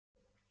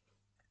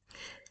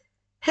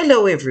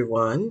Hello,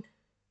 everyone.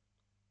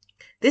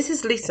 This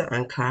is Lisa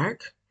Ann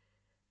Clark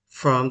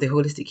from the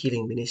Holistic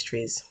Healing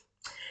Ministries.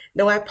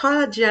 Now, I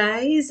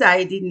apologize,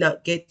 I did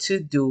not get to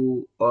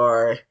do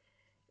our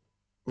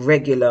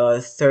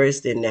regular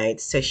Thursday night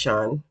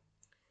session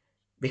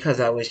because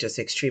I was just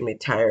extremely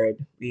tired.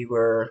 We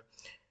were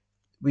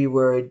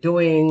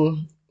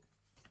doing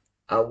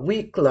a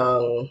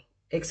week-long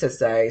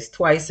exercise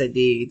twice a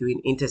day,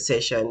 doing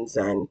intercessions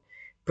and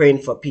praying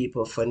for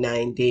people for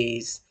 9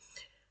 days.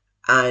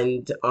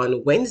 And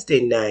on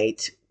Wednesday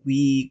night,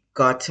 we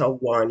got a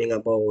warning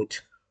about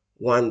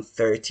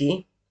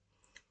 1:30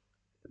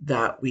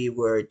 that we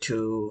were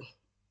to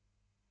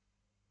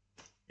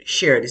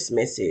share this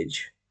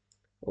message,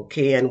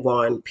 okay, and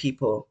warn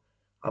people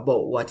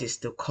about what is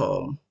to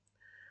come.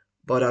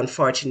 But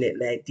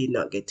unfortunately, I did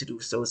not get to do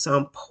so. So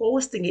I'm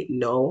posting it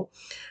now.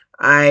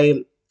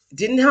 I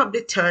didn't have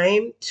the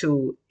time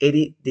to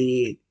edit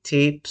the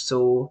tape,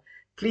 so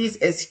please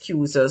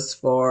excuse us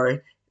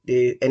for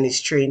any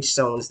strange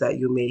sounds that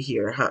you may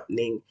hear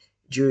happening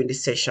during the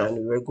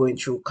session. We were going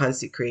through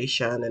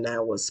consecration and I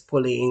was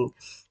pulling,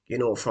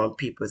 from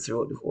people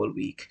throughout the whole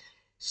week.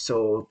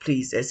 So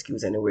please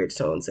excuse any weird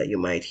sounds that you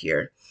might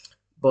hear.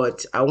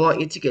 But I want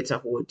you to get a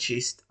whole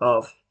gist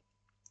of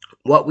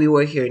what we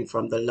were hearing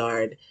from the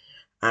Lord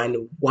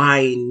and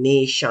why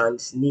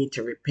nations need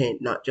to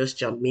repent, not just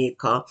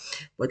Jamaica,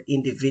 but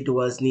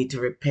individuals need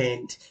to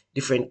repent,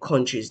 different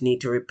countries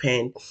need to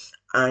repent,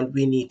 and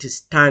we need to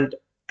stand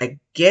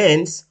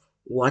against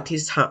what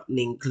is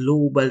happening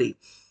globally,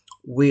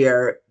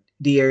 where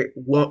the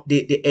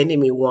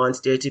enemy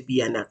wants there to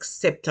be an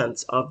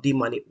acceptance of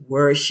demonic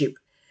worship,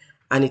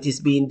 and it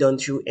is being done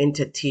through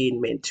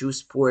entertainment, through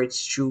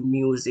sports, through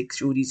music,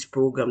 through these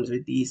programs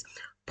with these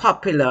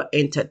popular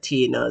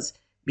entertainers,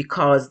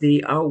 because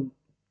they are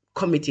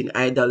committing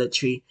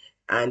idolatry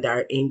and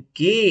are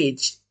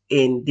engaged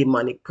in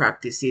demonic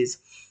practices.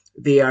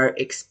 They are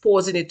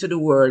exposing it to the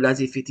world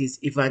as if it is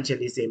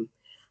evangelism.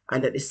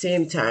 And at the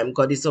same time,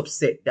 God is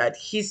upset that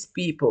his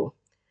people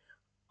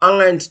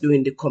aren't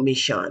doing the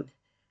commission.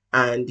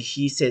 And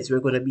he says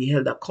we're going to be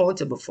held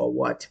accountable for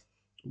what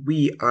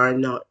we are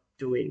not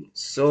doing.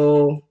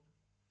 So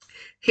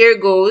here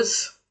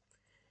goes.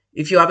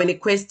 If you have any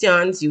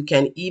questions, you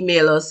can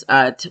email us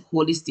at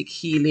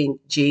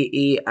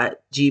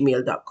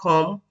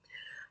holistichealingja@gmail.com.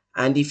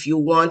 And if you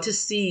want to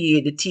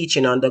see the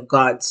teaching on the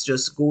gods,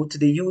 just go to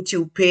the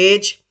YouTube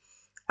page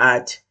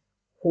at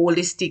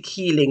Holistic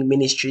Healing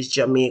Ministries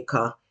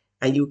Jamaica,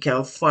 and you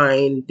can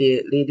find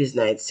the Ladies'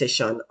 Night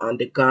session on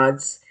the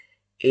gods.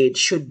 It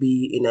should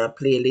be in a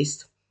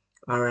playlist,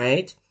 all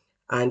right?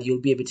 And you'll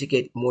be able to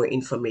get more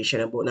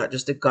information about not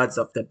just the gods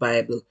of the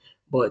Bible,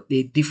 but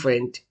the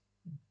different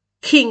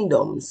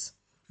kingdoms,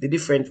 the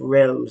different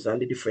realms,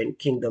 and the different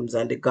kingdoms,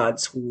 and the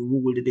gods who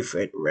rule the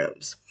different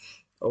realms.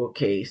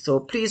 Okay, so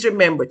please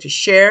remember to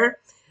share.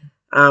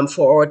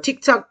 For our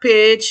TikTok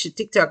page, the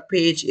TikTok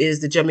page is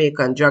the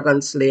Jamaican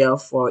Dragon Slayer.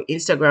 For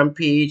Instagram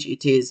page,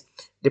 it is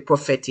the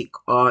Prophetic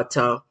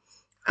Author.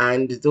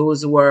 And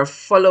those who are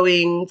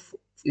following,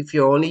 if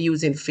you're only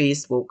using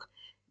Facebook,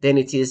 then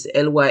it is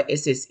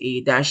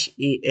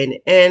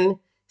LYSSA-ANN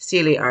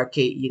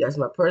CLARKE. That's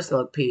my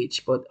personal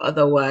page. But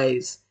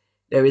otherwise,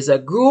 there is a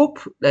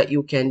group that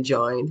you can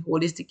join,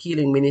 Holistic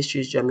Healing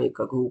Ministries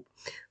Jamaica group,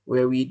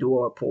 where we do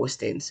our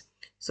postings.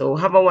 So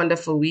have a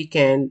wonderful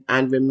weekend,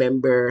 and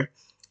remember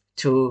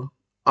to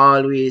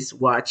always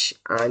watch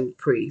and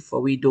pray,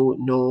 for we don't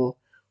know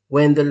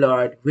when the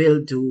Lord will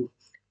do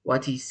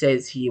what he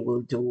says he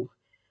will do,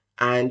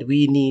 and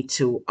we need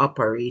to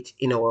operate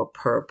in our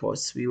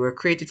purpose. We were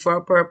created for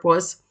a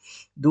purpose.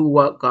 Do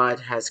what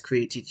God has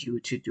created you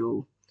to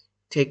do.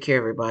 Take care,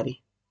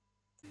 everybody.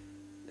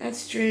 That's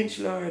strange,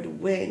 Lord.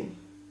 When?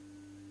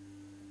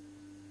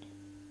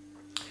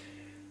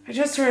 I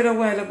just heard a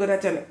while ago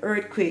that an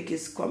earthquake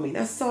is coming.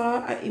 I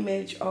saw an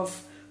image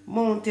of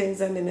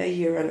mountains and then I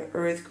hear an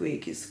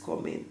earthquake is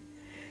coming.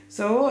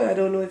 So I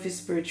don't know if it's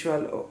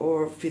spiritual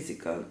or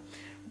physical.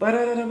 But we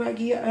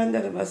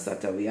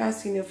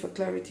asking you for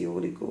clarity,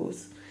 Holy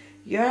Ghost.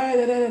 Yeah, I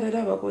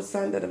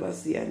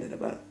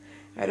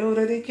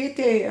don't know.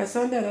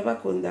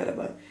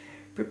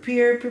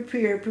 Prepare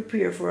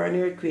for an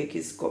earthquake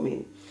is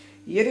coming.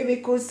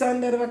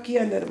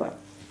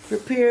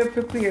 Prepare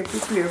for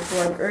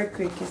an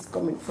earthquake is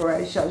coming, for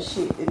I shall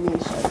shake the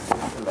nation, says the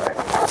Lord.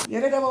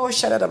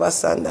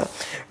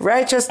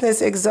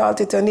 Righteousness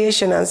exalteth a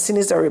nation, and sin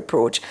is a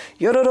reproach.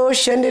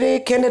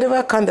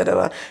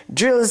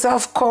 Drills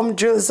have come,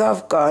 drills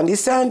have gone.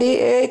 This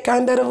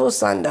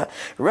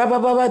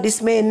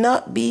may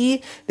not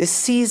be the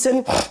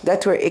season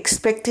that we're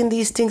expecting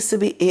these things to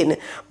be in,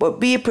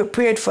 but be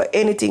prepared for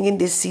anything in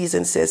this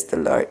season, says the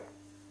Lord.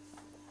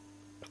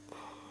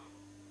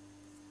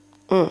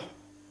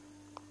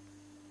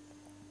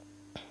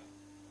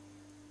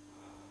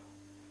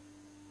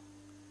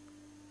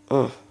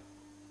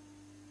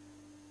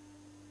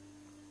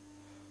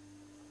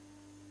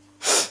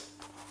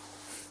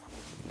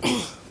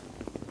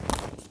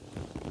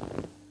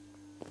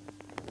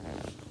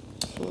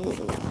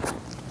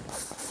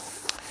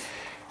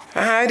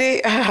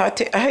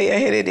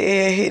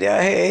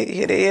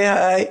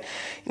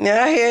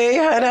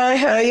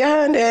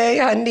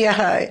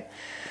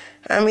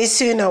 And he's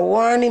saying a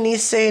warning,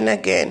 he's saying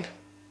again.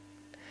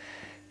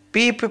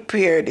 Be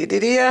prepared.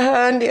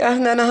 Haven't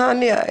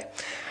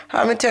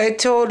I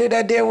told you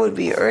that there will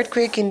be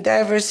earthquake in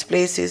diverse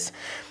places?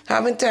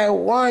 Haven't I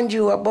warned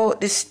you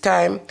about this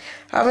time?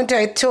 Haven't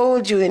I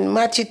told you in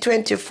Matthew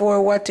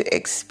 24 what to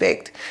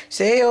expect?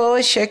 Say,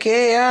 oh, shake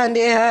and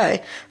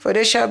high, for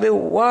there shall be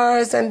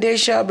wars and there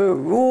shall be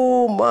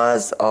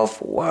rumors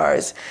of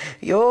wars.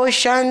 Yo,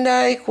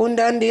 Shandai,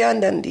 Kundandi,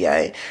 and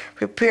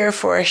prepare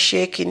for a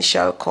shaking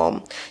shall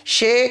come.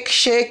 Shake,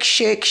 shake,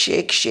 shake,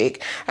 shake,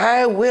 shake.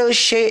 I will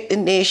shake the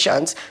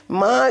nations.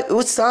 My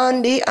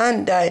Usandi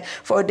and I,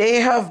 for they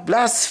have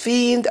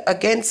blasphemed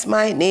against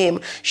my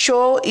name.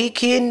 Show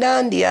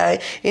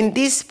Ikindandi. In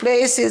these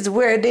places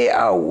where they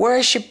are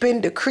worshipping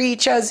the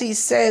creatures, he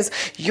says,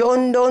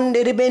 Yondon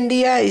de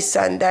Bendia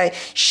Sandai.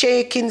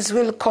 Shakings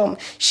will come.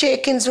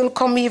 Shakings will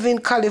come even in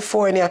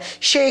California.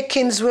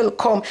 Shakings will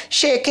come.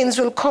 Shakings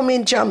will come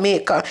in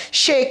Jamaica.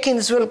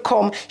 Shakings will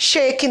come.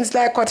 Shakings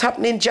like what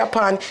happened in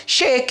Japan.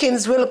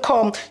 Shakings will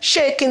come.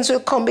 Shakings will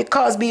come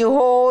because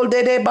behold,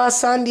 they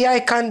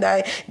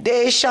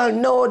shall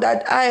know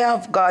that I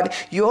have God.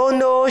 You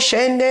know,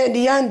 Shende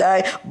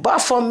Diandai.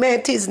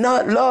 Baphomet is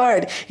not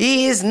Lord.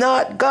 He is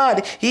not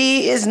God.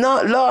 He is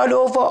not Lord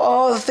over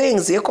all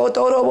things. Behold,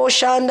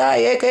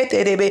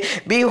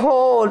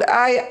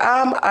 I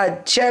am a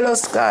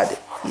jealous God.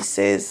 He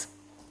says,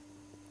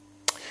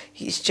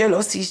 he's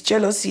jealous, he's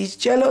jealous, he's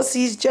jealous,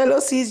 he's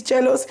jealous, he's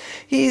jealous,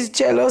 he's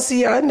jealous,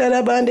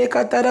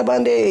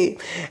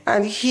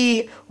 and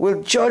he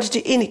will judge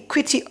the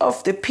iniquity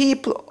of the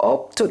people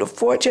up to the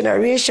fourth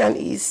generation.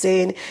 He's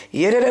saying,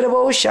 behold,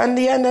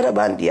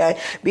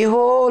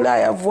 I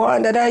have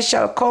warned that I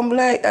shall come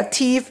like a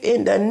thief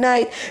in the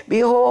night.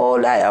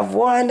 Behold, I have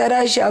warned that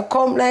I shall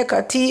come like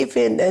a thief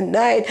in the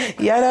night.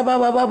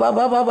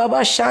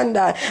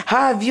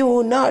 Have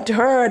you not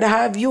heard?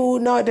 Have you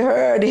not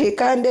heard?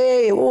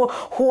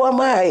 Who am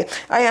I?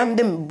 I am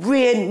the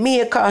rain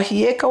maker.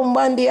 He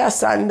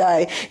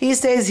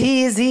says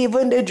he is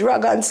even the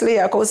dragon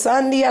slayer.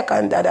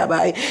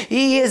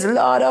 He is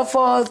Lord of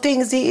all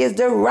things. He is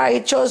the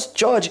righteous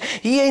judge.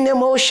 He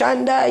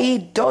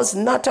does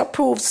not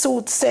approve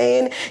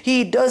soothsaying.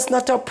 He does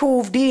not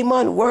approve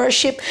demon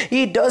worship.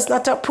 He does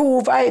not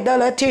approve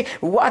idolatry.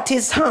 What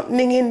is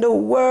happening in the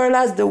world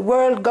has the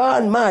world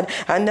gone mad?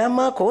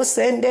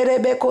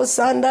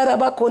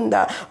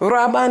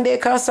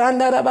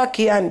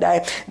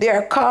 They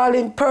are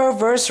calling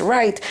perverse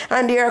right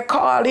and they are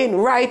calling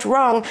right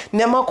wrong.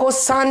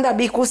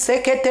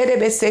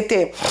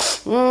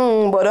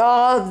 But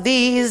all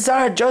these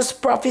are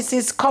just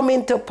prophecies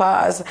coming to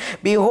pass.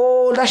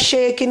 Behold, a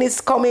shaking is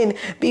coming.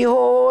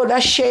 Behold,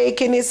 a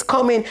shaking is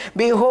coming.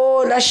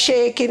 Behold, a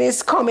shaking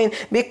is coming,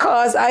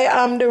 because I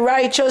am the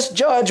righteous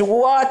judge.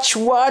 Watch,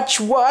 watch,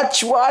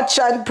 watch, watch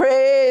and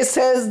pray,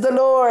 says the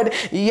Lord.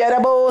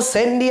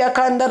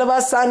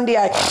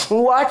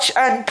 Watch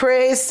and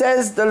pray,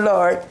 says the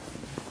Lord.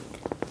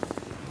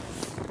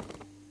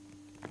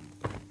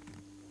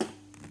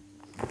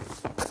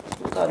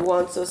 God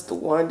wants us to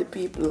warn the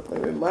people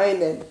and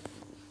remind them,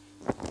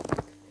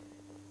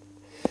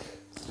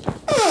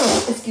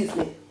 excuse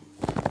me,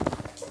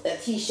 that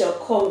he shall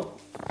come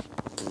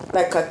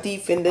like a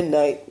thief in the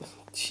night.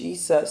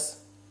 Jesus.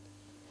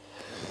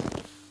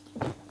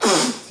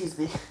 Excuse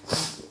me.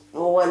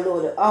 No one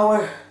know the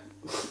hour.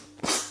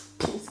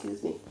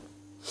 Excuse me.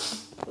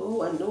 No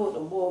one know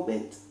the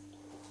moment.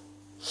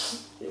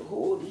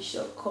 Behold, he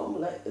shall come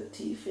like a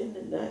thief in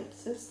the night,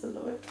 says the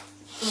Lord.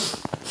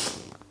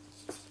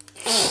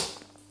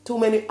 Too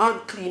many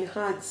unclean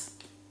hands.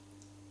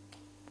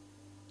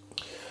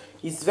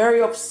 He's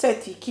very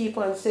upset. He keep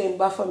on saying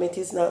Baphomet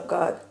is not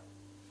God.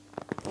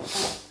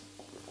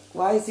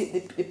 Why is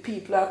it the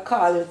people are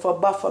calling for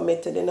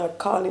Baphomet and they're not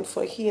calling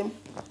for him?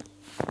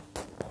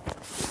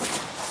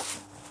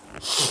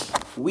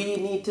 We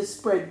need to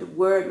spread the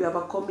word. We have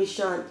a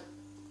commission.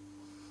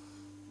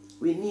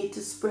 We need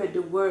to spread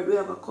the word. We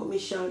have a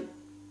commission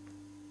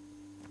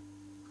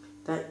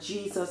that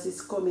Jesus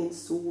is coming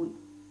soon.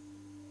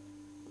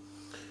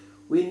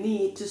 We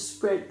need to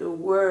spread the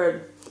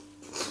word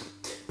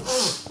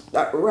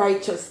that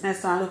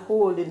righteousness and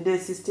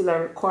holiness is still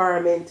a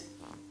requirement.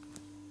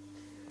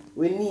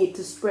 We need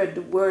to spread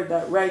the word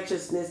that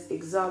righteousness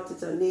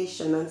exalteth a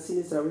nation and sin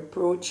is a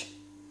reproach.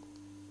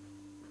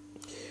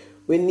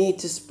 We need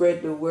to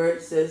spread the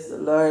word, says the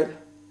Lord.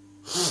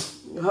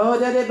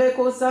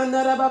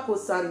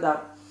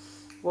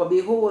 But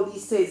behold, he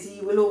says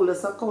he will hold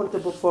us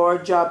accountable for our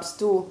jobs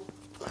too.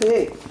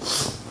 Hey,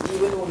 he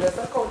will hold us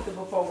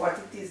accountable for what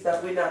it is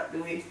that we're not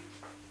doing.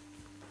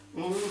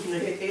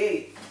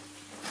 Hey,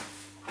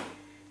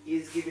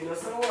 he's giving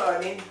us a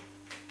warning.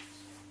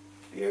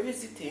 Where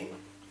is it in?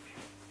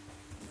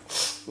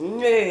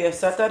 Hey,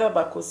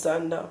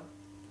 Satarabakusanda.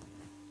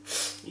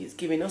 He's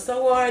giving us a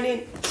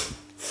warning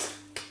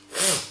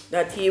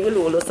that he will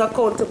hold us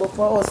accountable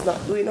for us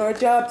not doing our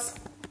jobs.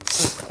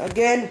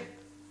 Again,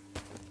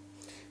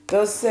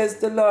 thus says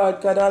the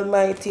Lord God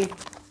Almighty,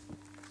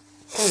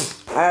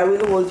 I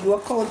will hold you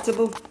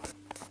accountable.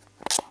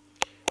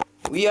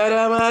 We are the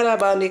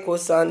Marabandiko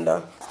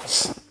Sanda.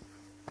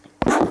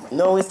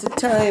 Now is the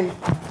time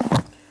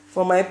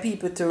for my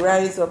people to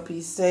rise up,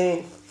 he's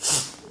saying.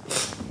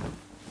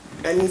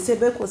 And he said,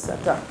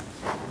 Bekosata.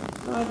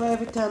 However,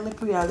 every time I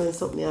pray, I learn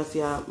something have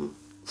to happen.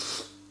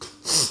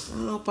 I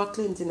don't know, for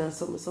cleansing and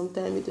something.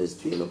 Sometimes it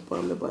just drain up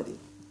on my body.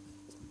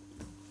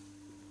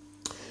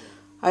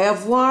 I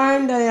have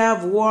warned, and I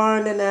have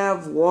warned, and I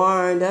have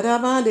warned. I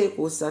am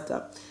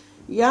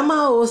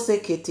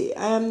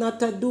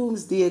not a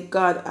doomsday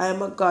God. I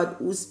am a God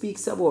who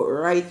speaks about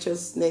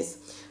righteousness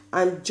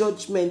and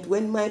judgment.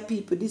 When my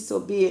people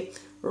disobey,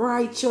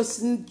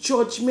 righteous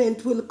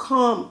judgment will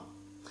come.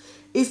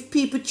 If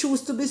people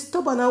choose to be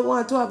stubborn and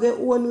want to have their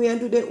own way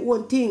and do their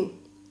own thing,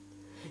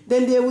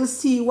 then they will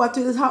see what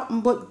will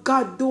happen. But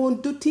God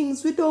don't do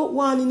things without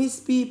warning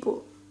his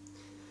people.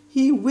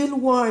 He will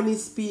warn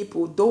his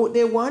people. Don't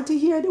they want to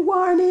hear the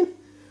warning?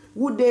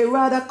 Would they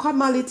rather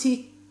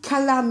calamity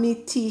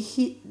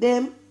hit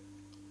them?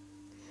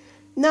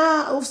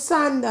 Now of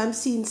sand, I'm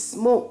seeing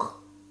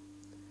smoke.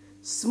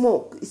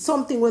 Smoke.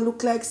 Something will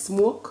look like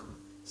smoke.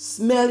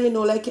 Smell,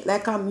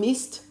 like a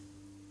mist.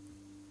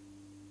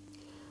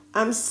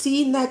 I'm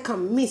seeing like a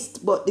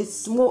mist, but the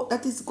smoke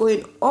that is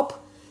going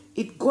up,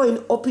 it's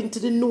going up into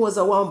the nose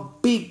of one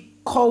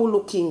big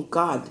cow-looking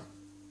God.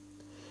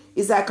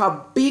 It's like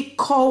a big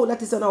cow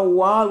that is on a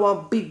wall,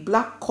 one big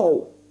black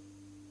cow.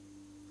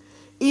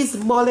 Is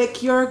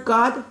Molech your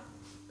God?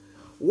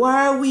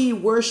 Why are we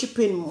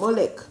worshipping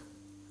Molech?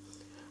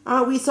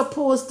 Are we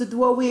supposed to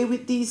do away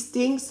with these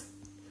things?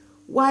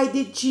 Why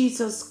did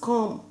Jesus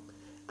come?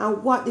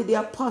 And what did the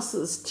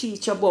apostles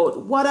teach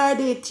about? What are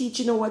they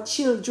teaching our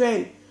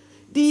children?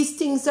 These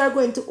things are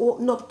going to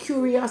open up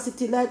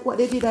curiosity like what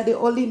they did at the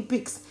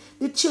Olympics.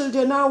 The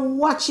children are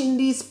watching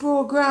these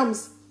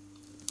programs.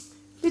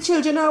 The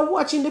children are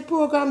watching the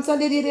programs and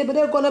but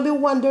they're going to be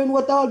wondering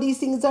what all these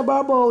things are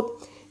about.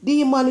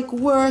 Demonic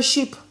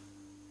worship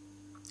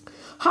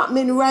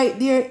happening right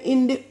there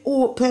in the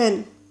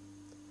open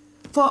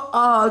for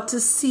all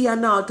to see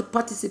and all to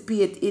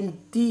participate in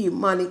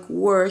demonic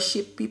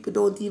worship. People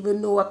don't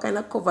even know what kind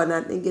of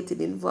covenant they're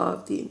getting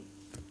involved in.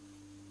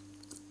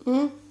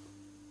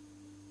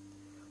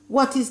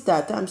 What is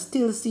that? I'm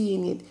still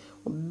seeing it.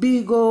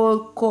 Big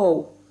old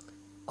cow.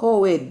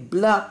 Cowhead,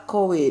 black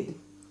cowhead.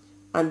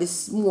 And the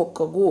smoke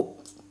will go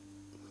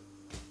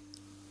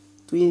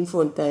to in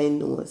front of his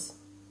nose.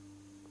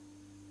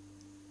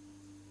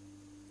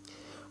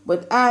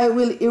 But I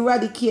will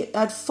eradicate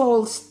that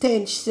foul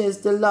stench,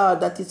 says the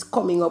Lord, that is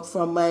coming up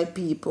from my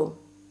people.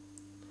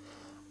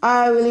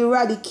 I will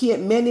eradicate,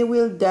 many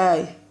will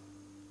die.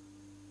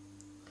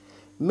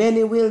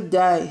 Many will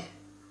die.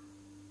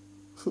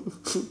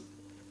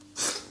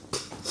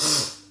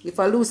 If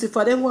I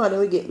Lucifer them want,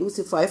 then we get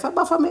Lucifer. If I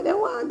Baphomet them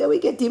want, then we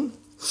get him.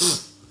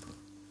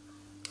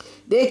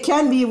 They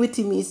can be with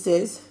him, he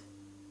says.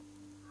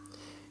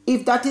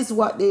 If that is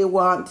what they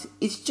want.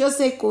 It's just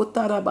a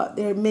kotara, but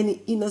there are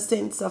many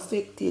innocents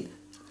affected.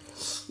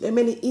 There are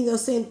many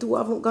innocents who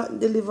haven't gotten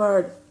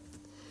delivered.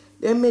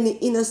 There are many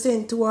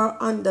innocents who are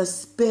under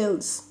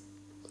spells.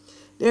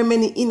 There are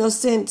many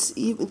innocents,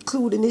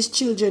 including his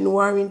children, who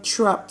are in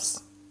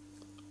traps.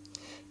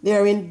 They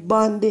are in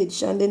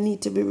bondage and they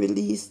need to be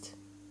released.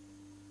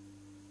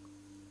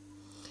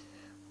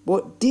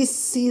 But this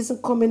season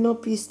coming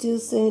up, he's still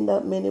saying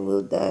that many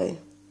will die.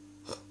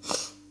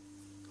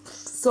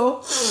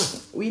 So,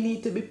 we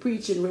need to be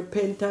preaching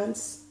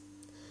repentance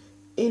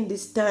in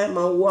this time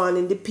and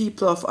warning the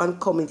people of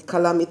oncoming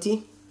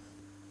calamity.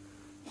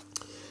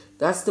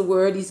 That's the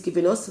word he's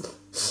giving us.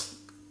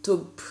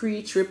 To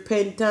preach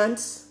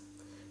repentance.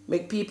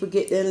 Make people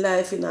get their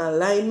life in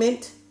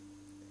alignment.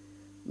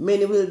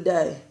 Many will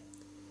die.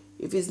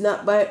 If it's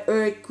not by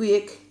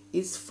earthquake,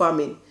 it's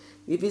famine.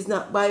 If it's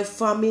not by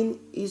famine,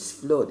 it's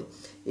flood.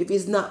 If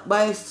it's not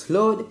by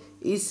flood,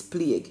 it's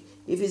plague.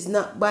 If it's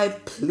not by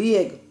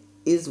plague,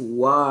 it's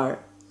war.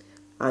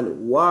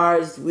 And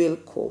wars will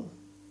come.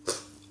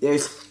 There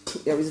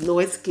is no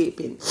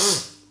escaping,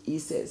 he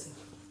says.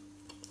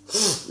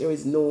 There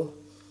is no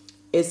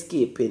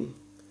escaping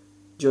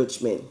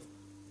judgment.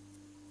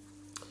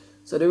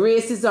 So the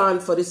race is on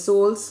for the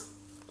souls.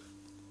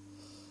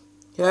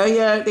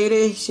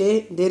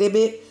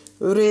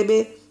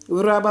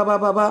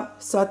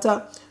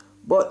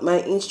 But my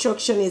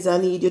instruction is I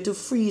need you to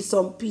free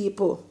some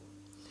people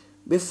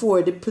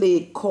before the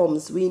plague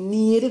comes. We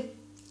need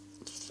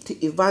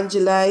to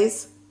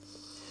evangelize.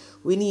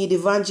 We need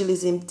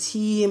evangelism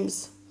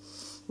teams.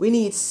 We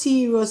need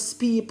serious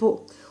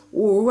people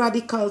who are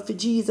radical for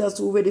Jesus,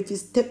 who are ready to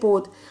step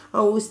out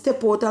and who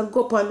step out and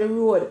go up on the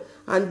road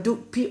and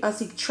do. I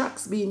see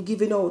tracts being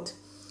given out.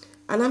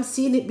 And I'm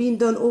seeing it being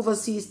done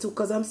overseas too,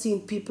 because I'm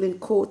seeing people in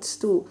courts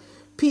too.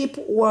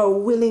 People who are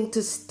willing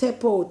to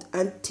step out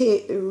and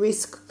take the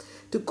risk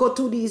to go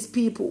to these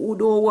people who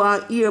don't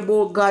want to hear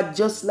about God,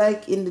 just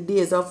like in the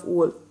days of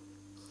old.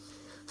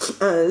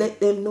 And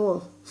let them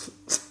know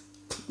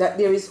that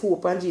there is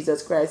hope and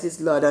Jesus Christ is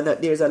Lord and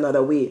that there is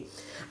another way.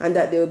 And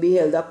that they will be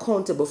held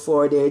accountable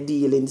for their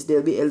dealings.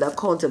 They'll be held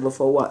accountable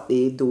for what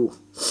they do.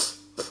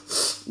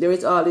 There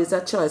is always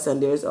a choice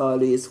and there is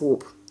always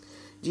hope.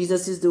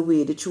 Jesus is the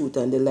way, the truth,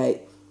 and the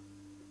light.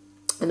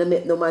 And I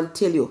let no man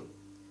tell you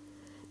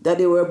that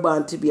they were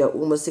born to be a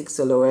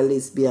homosexual or a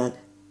lesbian,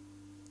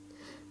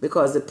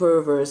 because the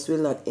perverse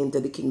will not enter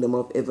the kingdom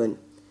of heaven.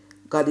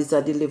 God is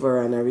a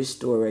deliverer and a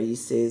restorer. He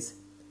says,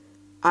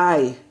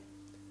 I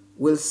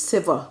will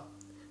sever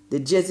the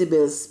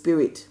Jezebel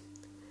spirit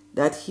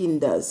that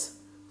hinders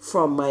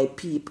from my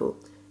people.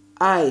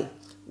 I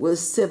will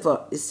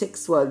sever the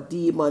sexual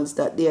demons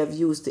that they have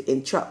used to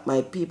entrap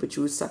my people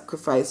through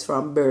sacrifice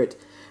from birth.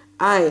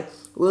 I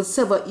will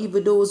sever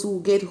even those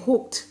who get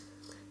hooked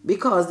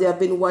because they have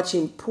been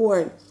watching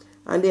porn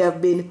and they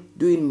have been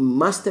doing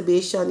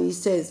masturbation, he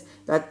says,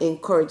 that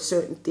encourage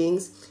certain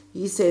things.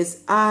 He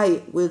says,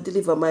 I will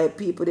deliver my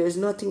people. There's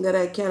nothing that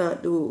I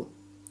cannot do.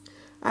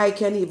 I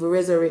can even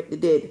resurrect the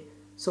dead.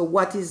 So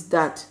what is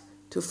that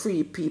to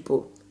free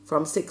people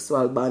from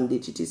sexual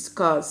bondage? It is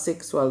called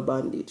sexual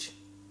bondage.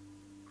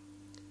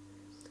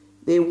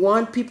 They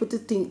want people to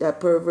think that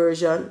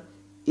perversion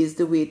is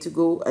the way to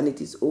go and it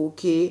is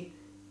okay.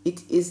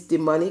 It is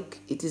demonic.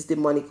 It is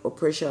demonic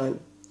oppression.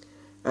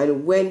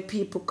 And when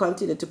people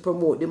continue to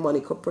promote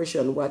demonic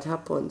oppression, what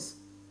happens?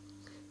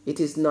 It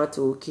is not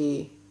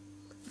okay.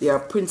 There are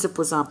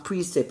principles and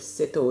precepts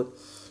set out.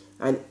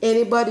 And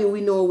anybody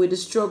we know with the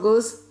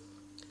struggles,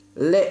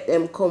 let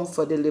them come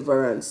for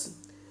deliverance.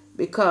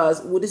 Because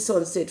who the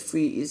Son set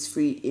free is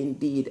free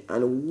indeed.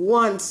 And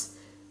once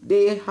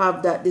they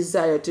have that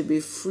desire to be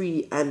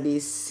free and they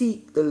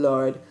seek the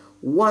Lord,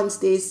 once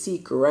they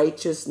seek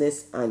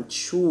righteousness and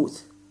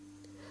truth,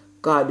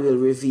 God will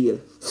reveal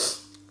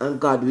and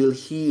God will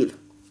heal.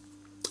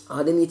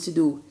 All they need to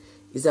do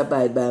is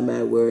abide by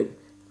my word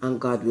and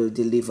God will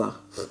deliver.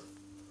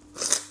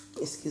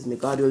 Excuse me,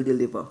 God will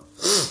deliver.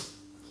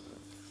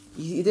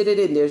 He did it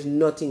in. There's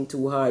nothing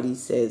too hard, he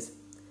says.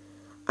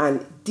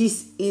 And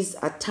this is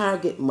a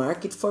target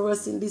market for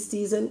us in this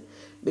season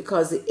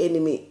because the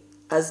enemy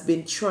has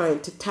been trying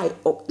to tie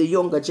up the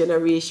younger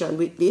generation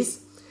with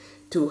this,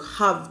 to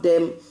have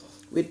them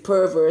with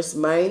perverse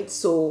minds.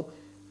 So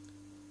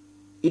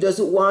he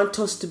doesn't want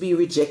us to be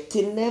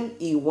rejecting them.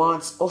 He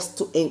wants us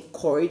to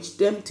encourage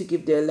them to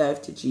give their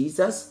life to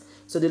Jesus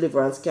so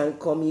deliverance can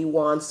come. He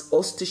wants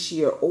us to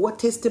share our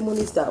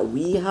testimonies that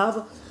we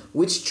have,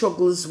 with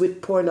struggles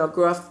with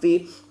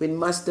pornography, with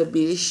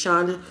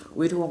masturbation,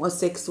 with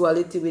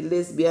homosexuality, with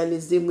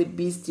lesbianism, with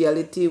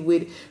bestiality,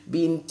 with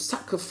being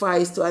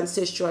sacrificed to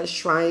ancestral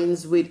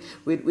shrines, with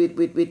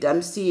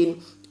I'm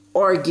seeing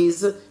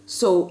orgies.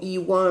 So he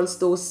wants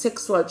those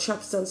sexual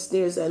traps and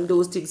snares and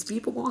those things.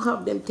 People will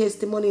have them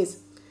testimonies.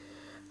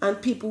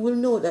 And people will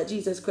know that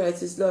Jesus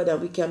Christ is Lord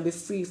and we can be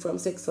free from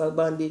sexual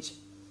bondage.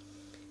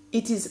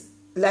 It is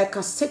like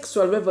a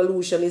sexual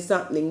revolution is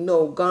happening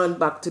now, gone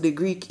back to the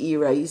Greek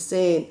era. He's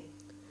saying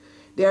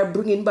they are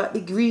bringing back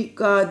the Greek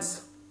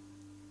gods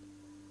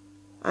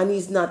and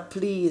he's not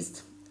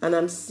pleased. And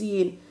I'm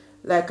seeing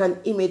like an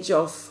image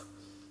of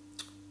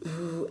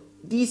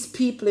these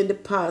people in the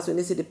past, when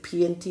they say the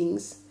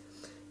paintings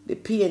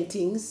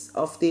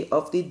of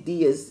the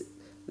days,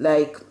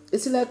 like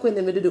it's like when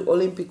they do the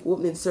Olympic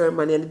opening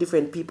ceremony and the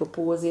different people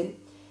posing.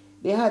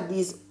 They had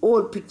this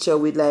old picture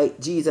with like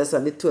Jesus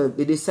and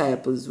the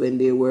disciples when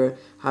they were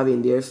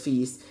having their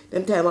feast.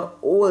 Them time of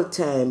old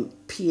time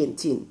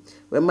painting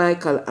where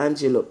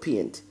Michelangelo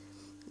paint.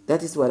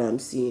 That is what I'm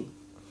seeing.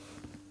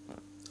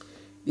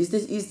 He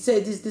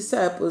said these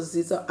disciples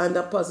and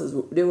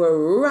apostles, they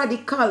were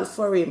radical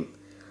for him.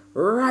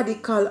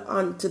 Radical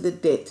unto the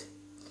death.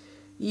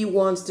 He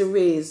wants to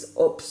raise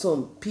up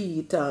some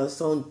Peter,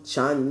 some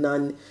John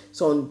and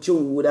some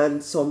Jude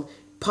and some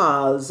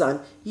Paul's, and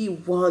he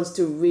wants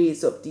to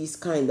raise up these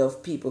kind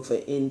of people for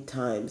end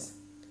times.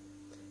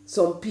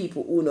 Some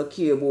people who don't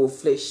care about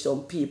flesh,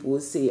 some people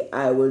who say,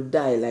 I will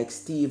die like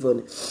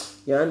Stephen.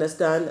 You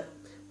understand?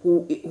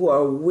 Who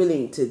are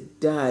willing to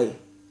die.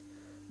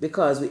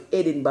 Because we're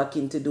heading back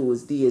into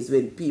those days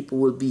when people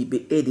will be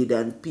beheaded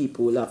and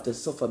people will have to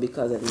suffer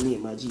because of the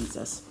name of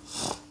Jesus.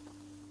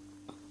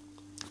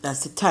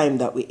 That's the time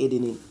that we're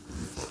heading in.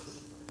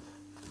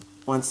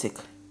 One sec.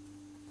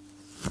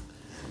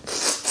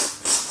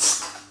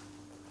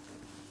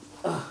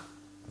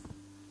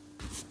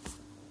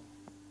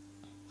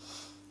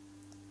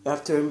 You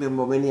have to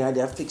remember, when you are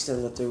the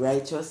afflictions of the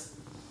righteous,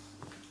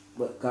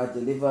 but God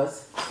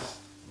delivers.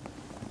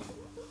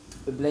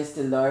 We bless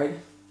the Lord,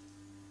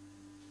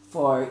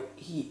 for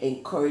he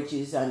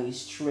encourages and he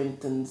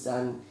strengthens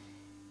and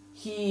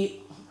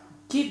he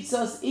gives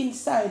us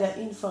insider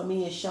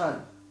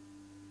information.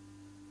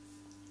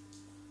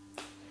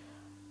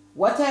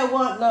 What I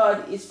want,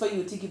 Lord, is for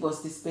you to give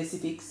us the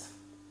specifics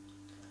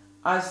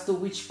as to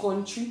which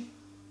country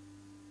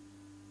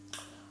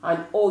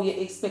and how you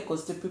expect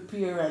us to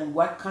prepare and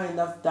what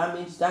kind of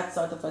damage, that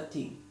sort of a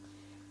thing.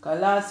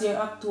 Because last year,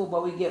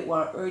 October, we get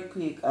one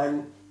earthquake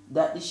and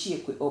that the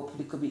shake we up a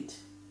little bit.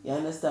 You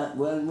understand?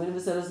 Well, when we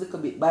say just a little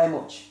bit, by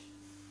much.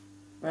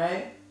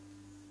 Right?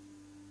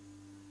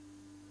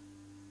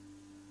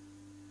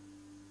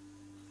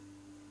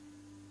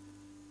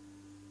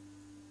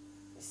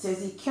 It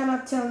says he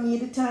cannot tell me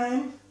the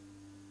time,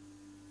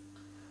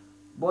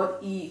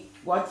 but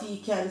what he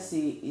can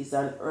say is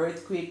an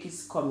earthquake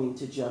is coming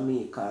to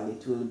Jamaica and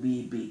it will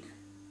be big.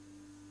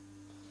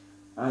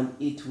 And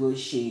it will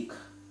shake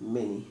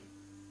many.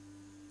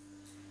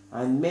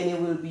 And many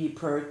will be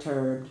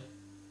perturbed.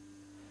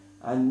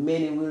 And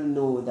many will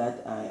know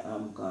that I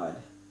am God.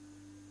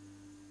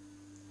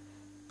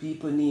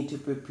 People need to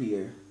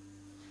prepare.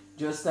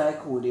 Just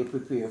like how they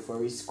prepare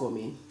for his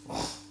coming.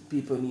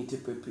 People need to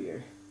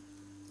prepare.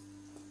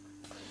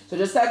 So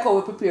just like how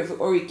we prepare for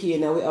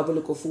hurricane and we have a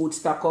little food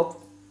stock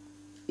up.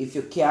 If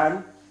you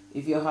can,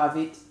 if you have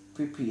it,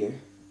 prepare.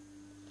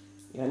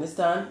 You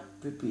understand?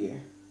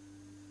 Prepare.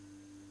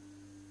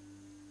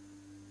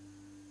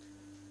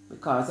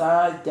 Because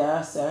I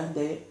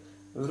dasande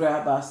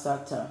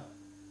rabasata.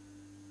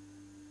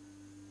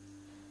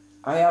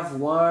 I have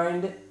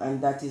warned,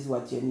 and that is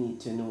what you need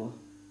to know.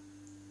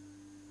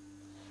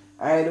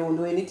 I don't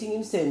do anything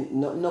him saying,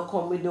 no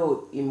come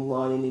without him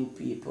warning him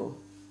people.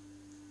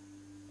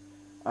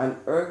 An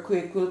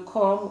earthquake will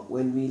come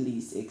when we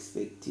least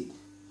expect it.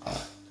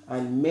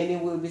 And many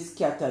will be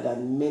scattered,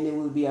 and many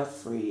will be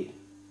afraid.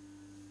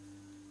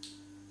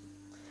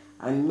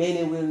 And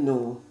many will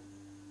know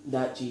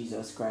that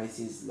Jesus Christ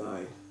is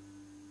Lord.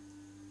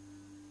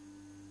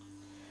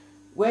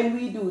 When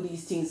we do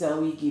these things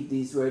and we give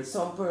these words,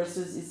 some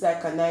persons, it's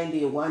like a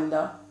 9-day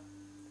wonder.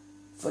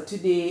 For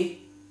today,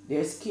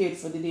 they're scared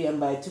for the day, and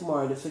by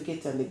tomorrow they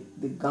forget and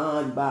they're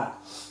gone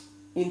back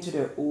into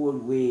their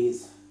old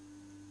ways.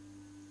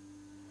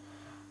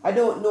 I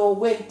don't know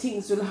when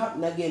things will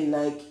happen again,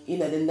 like in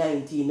the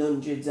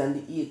 1900s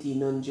and the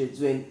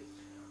 1800s, when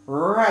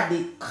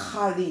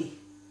radically,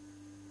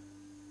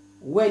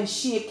 when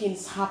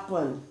shakings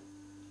happen,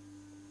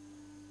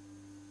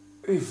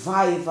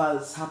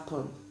 revivals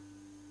happen,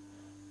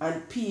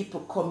 and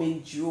people come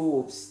in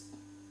droves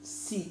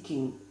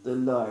seeking the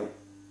Lord.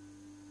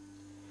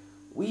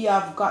 We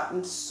have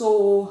gotten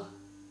so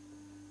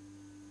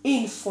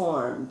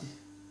informed,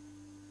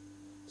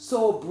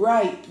 so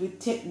bright with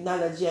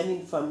technology and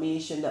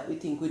information that we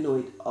think we know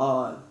it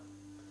all.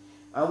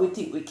 And we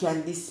think we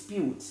can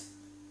dispute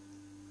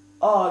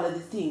all of the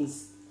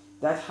things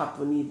that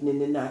happen even in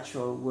the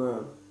natural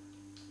world.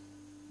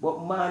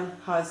 But man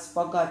has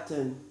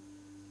forgotten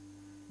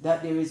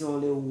that there is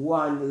only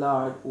one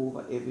Lord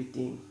over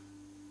everything.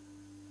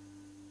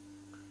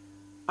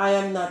 I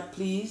am not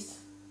pleased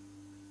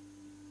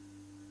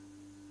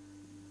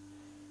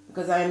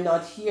because I am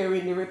not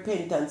hearing the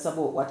repentance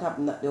about what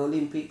happened at the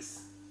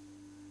Olympics.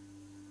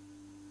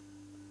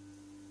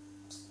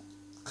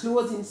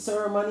 Closing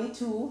ceremony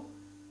too.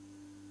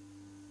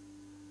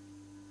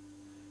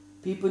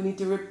 People need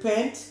to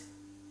repent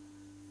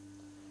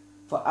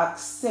for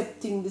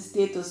accepting the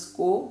status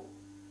quo.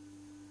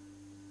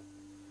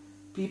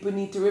 People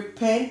need to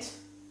repent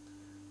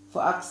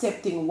for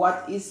accepting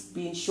what is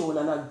being shown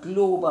on a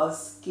global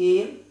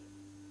scale.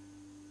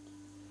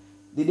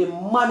 The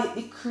demonic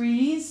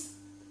decrees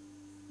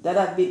that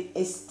have been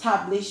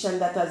established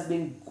and that has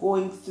been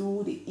going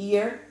through the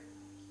air.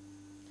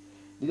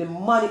 The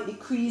demonic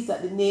decrees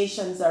that the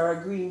nations are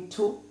agreeing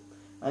to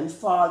and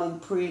falling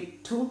prey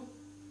to.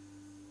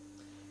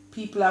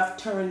 People have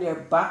turned their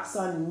backs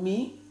on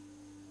me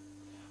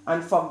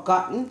and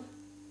forgotten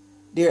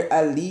their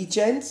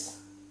allegiance,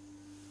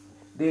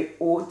 their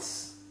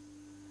oaths,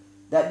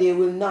 that they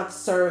will not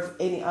serve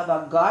any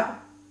other God.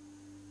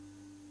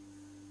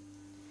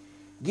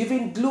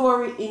 Giving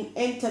glory in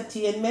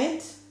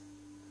entertainment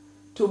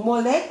to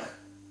Molech.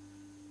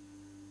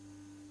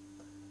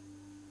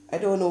 I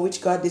don't know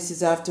which God this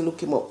is, I have to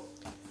look him up.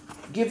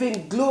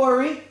 Giving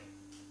glory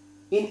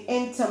in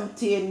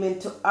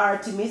entertainment to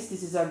Artemis.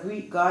 This is a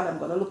Greek god. I'm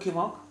going to look him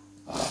up.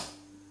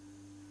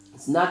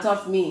 It's not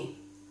of me.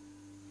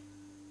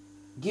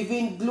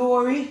 Giving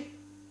glory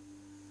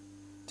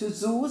to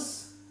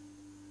Zeus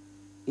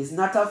is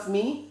not of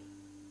me.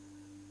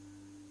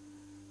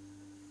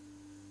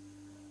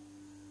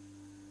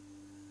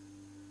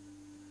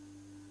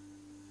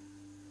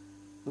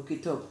 Look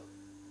it up.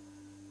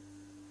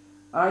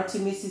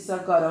 Artemis is a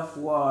god of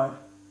war.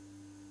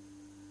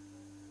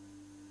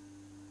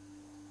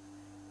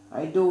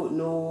 I don't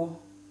know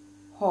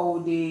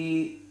how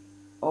they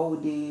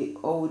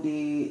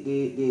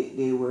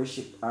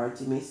worship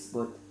Artemis,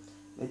 but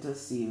let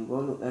us see. We're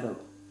going to look that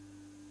up.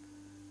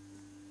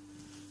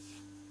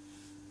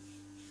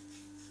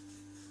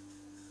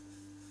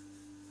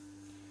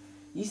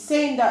 He's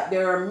saying that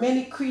there are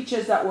many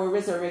creatures that were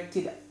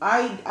resurrected.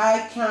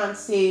 I can't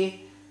say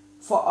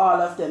for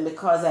all of them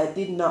because I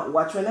did not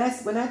watch. When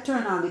I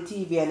turned on the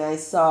TV and I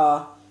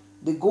saw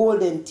the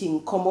golden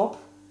thing come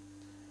up,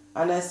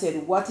 and I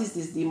said, what is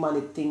this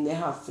demonic thing they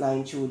have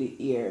flying through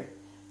the air?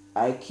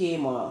 I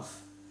came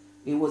off.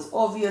 It was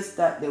obvious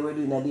that they were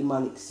doing a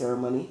demonic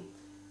ceremony,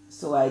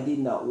 so I did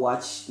not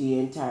watch the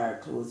entire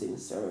closing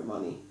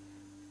ceremony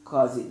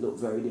because it looked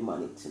very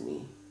demonic to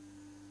me.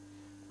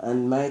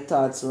 And my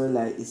thoughts were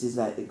like, this is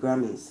like the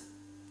Grammys.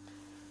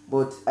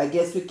 But I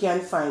guess we can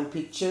find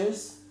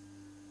pictures,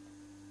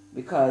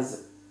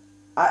 because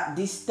at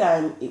this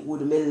time it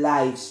would be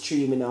live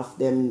streaming of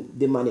them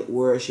demonic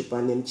worship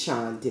and them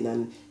chanting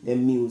and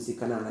them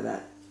music and all of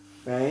that.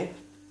 Right?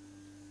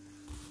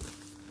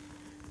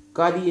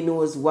 God, He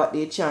knows what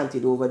they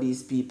chanted over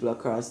these people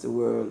across the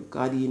world.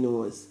 God, He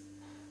knows.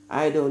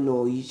 I don't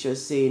know. He's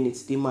just saying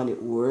it's demonic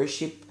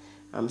worship.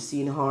 I'm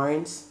seeing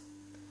horns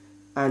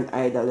and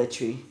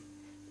idolatry.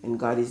 And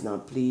God is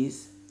not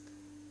pleased.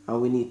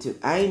 And we need to...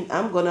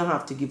 I'm going to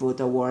have to give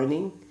out a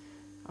warning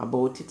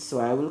about it.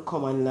 So I will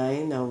come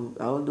online. I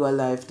will do a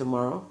live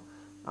tomorrow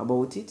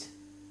about it.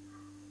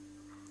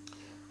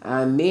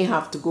 I may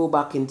have to go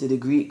back into the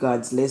Greek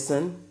gods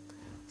lesson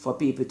for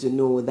people to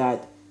know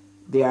that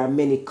there are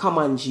many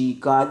common G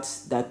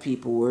gods that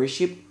people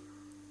worship.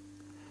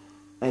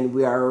 And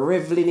we are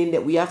reveling in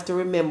that. We have to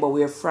remember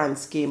where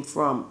France came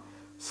from.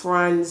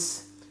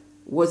 France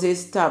was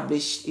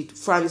established.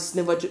 France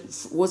never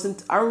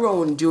wasn't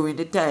around during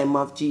the time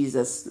of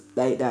Jesus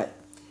like that.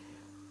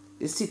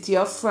 The city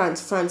of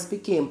France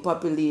became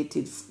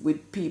populated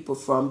with people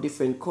from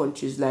different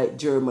countries like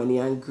Germany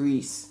and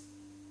Greece.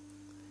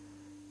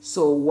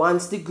 So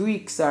once the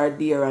Greeks are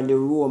there and the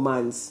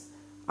Romans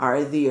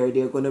are there,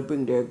 they're going to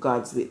bring their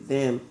gods with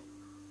them.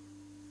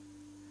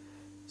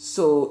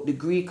 So the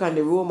Greek and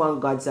the Roman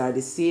gods are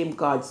the same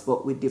gods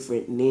but with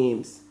different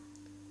names.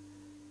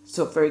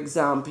 So for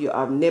example, you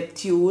have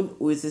Neptune,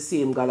 who is the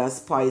same god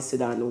as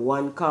Poseidon.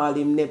 One call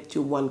him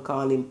Neptune, one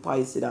call him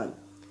Poseidon.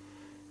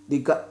 They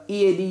got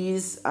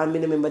Hades, I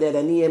remember the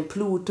other name,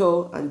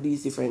 Pluto, and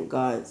these different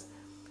gods.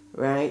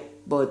 Right?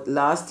 But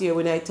last year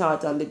when I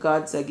taught on the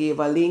gods, I gave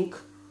a link.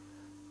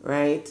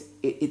 Right?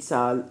 It's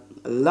a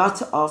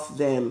lot of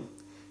them,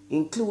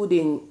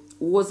 including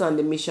who was on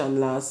the mission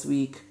last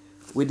week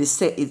with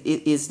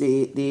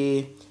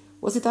the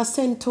was it a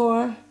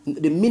centaur?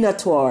 The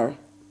Minotaur.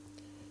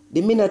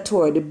 The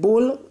Minotaur, the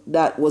bull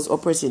that was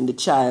oppressing the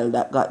child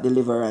that got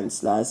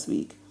deliverance last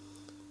week.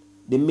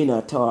 The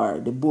Minotaur,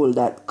 the bull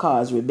that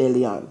caused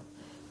rebellion.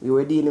 We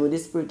were dealing with the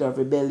spirit of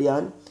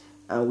rebellion,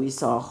 and we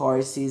saw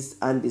horses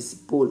and this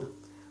bull,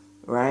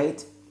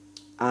 right?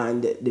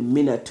 And the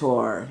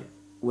Minotaur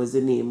was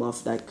the name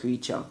of that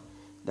creature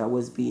that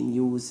was being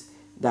used,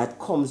 that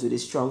comes with the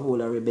stronghold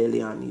of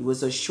rebellion. He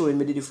was just showing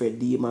me the different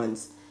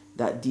demons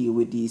that deal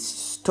with these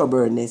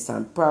stubbornness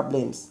and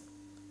problems,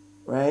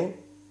 right?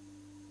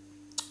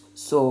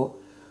 So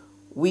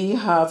we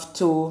have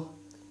to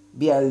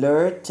be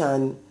alert,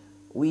 and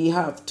we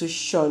have to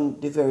shun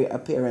the very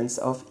appearance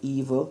of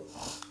evil.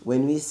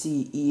 When we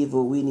see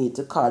evil, we need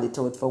to call it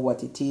out for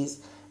what it is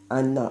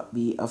and not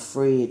be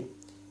afraid.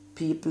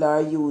 People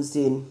are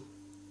using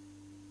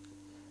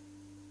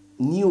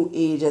New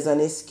Age as an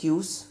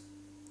excuse.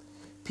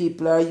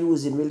 People are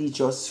using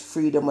religious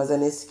freedom as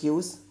an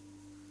excuse.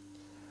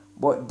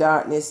 But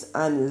darkness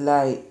and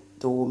light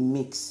don't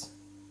mix.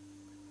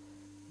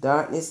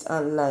 Darkness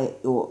and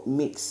light don't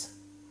mix.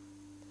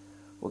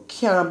 We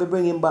can't be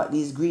bringing back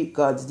these Greek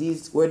gods.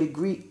 These were the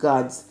Greek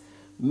gods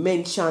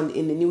mentioned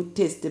in the New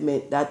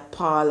Testament that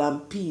Paul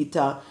and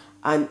Peter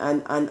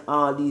and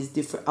all these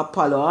different,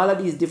 Apollo, all of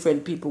these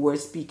different people were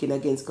speaking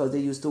against, because they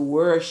used to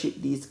worship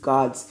these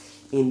gods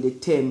in the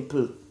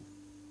temple.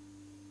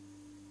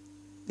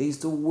 They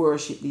used to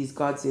worship these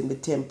gods in the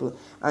temple.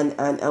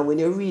 And when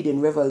you read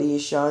in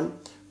Revelations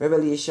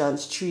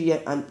 3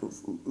 and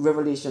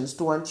Revelations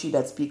 2 and 3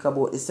 that speak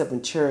about the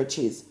 7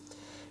 churches,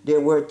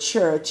 there were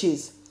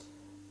churches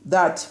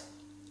that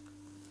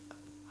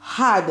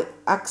had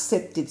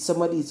accepted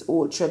some of these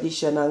old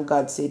tradition, and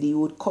God said He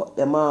would cut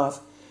them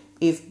off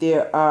if they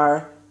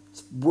are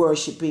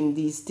worshipping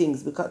these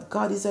things, because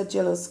God is a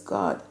jealous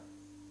God.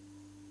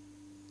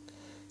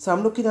 So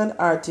I'm looking at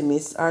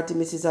Artemis.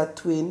 Artemis is a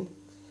twin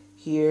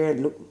here.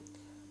 Look,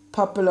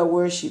 popular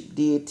worship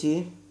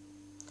deity.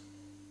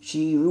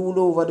 She ruled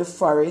over the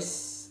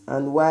forests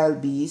and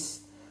wild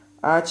beasts,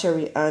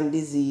 archery and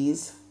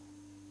disease.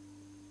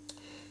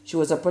 She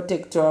was a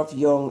protector of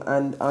young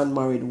and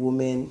unmarried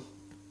women.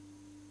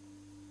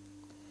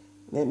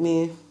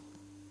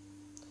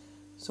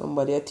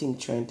 Somebody I think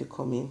trying to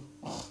come in.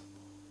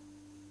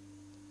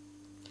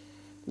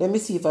 Let me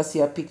see if I see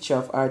a picture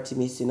of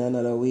Artemis in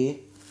another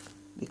way,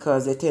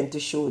 because they tend to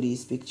show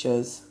these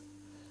pictures,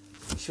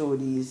 show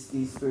these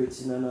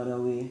spirits in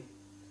another way.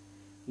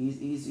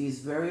 He's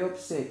very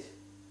upset.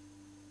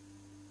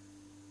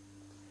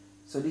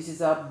 So this is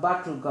a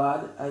battle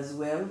god as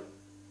well.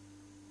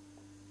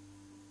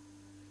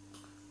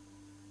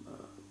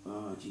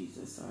 Oh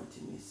Jesus,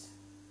 Artemis.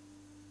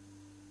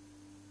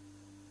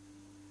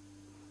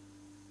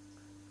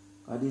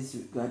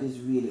 God is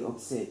really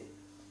upset. He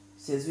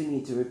says we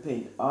need to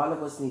repent. All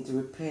of us need to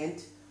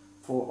repent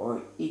for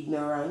our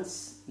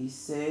ignorance. He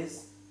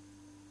says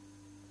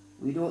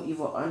we don't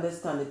even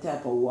understand the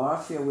type of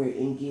warfare we're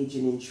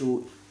engaging in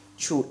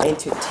through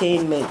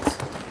entertainment.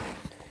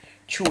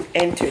 Through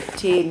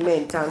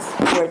entertainment and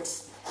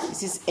sports.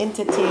 This is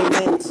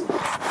entertainment.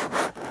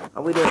 And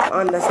and we don't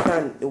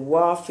understand the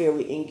warfare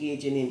we're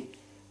engaging in.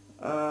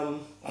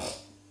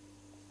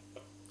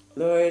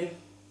 Lord,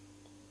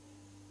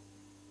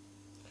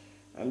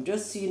 I'm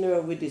just seeing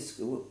her with this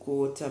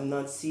quote. I'm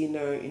not seeing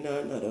her in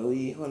another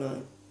way. Hold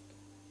on.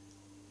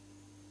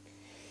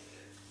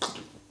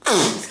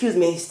 Excuse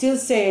me. Still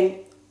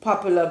saying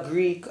popular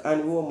Greek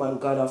and Roman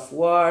god of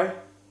war.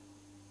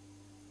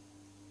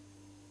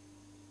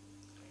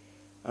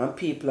 And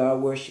people are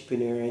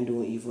worshipping her and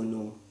don't even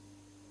know.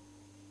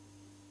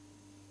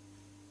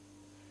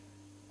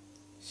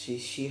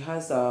 She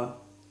has a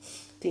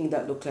thing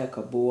that looks like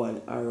a bow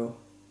and arrow.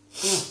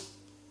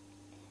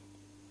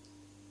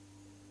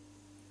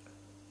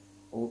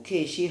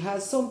 Okay, she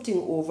has something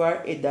over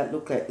her head that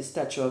looks like the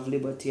Statue of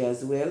Liberty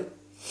as well.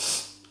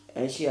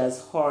 And she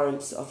has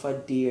horns of a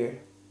deer.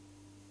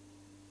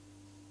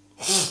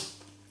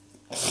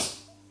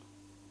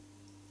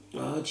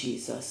 Oh,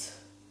 Jesus.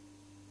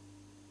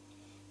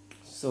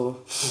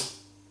 So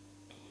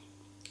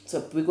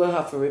we're going to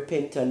have to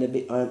repent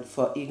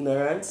for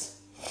ignorance.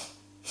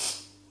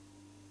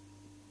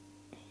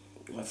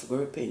 I have to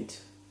repent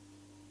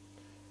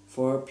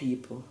for our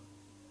people.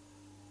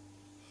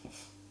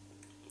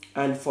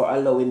 And for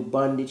allowing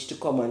bondage to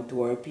come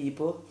onto our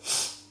people.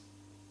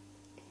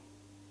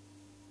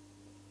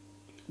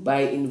 By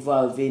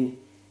involving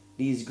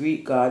these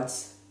Greek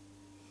gods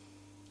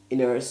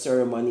in our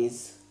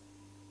ceremonies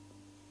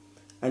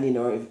and in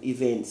our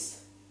events.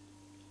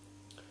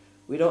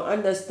 We don't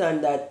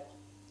understand that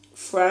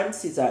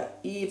France is an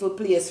evil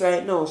place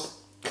right now.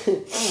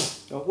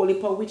 A whole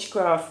heap of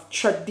witchcraft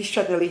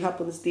traditionally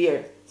happens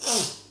there.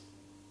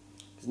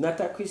 It's not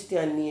a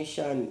Christian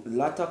nation, a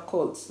lot of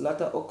cults, a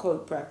lot of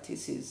occult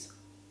practices.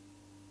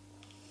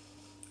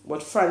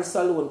 But France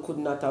alone could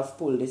not have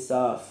pulled this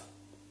off.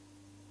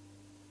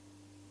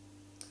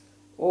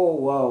 Oh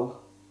wow.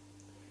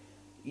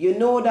 You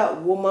know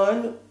that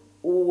woman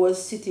who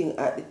was sitting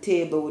at the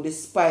table with the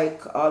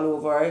spike all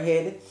over her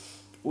head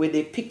with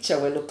the picture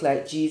will look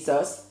like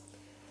Jesus?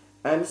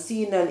 I'm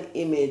seeing an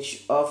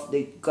image of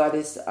the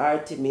goddess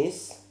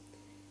Artemis.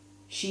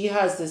 She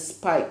has the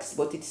spikes,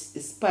 but the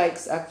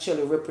spikes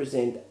actually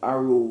represent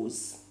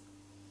arrows.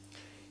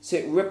 So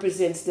it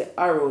represents the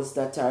arrows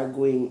that are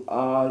going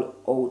all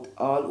out,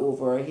 all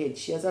over her head.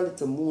 She has a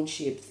little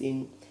moon-shaped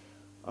thing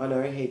on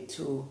her head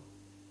too.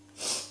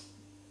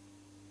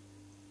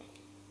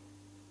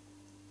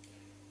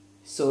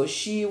 So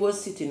she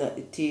was sitting at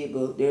the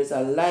table. There's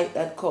a light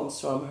that comes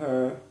from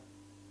her.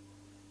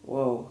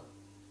 Wow.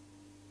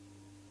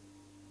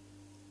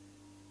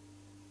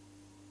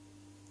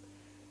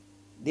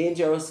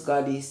 Dangerous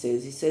God, he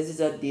says. He says he's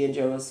a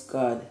dangerous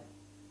God.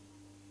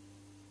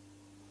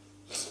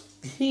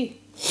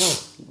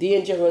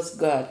 Dangerous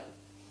God.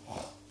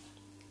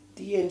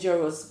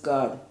 Dangerous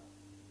God.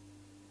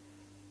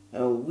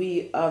 And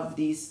we have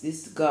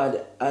this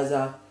God as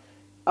a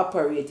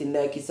operating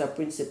like it's a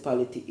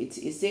principality.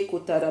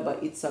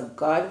 It's a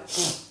God.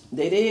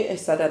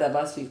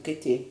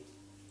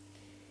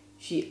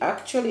 She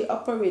actually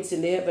operates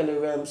in the heavenly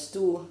realms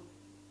too.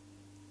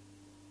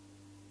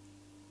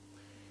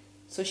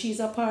 So she's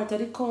a part of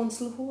the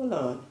council. Hold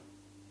on.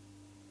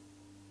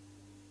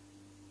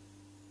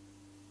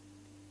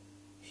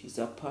 She's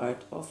a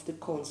part of the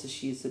council.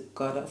 She's a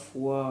god of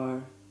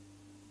war.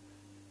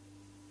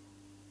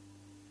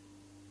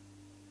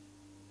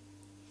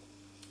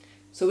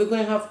 So I'm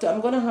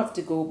going to have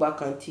to go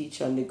back and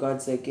teach on the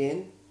gods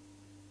again.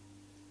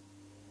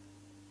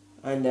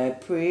 And I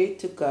pray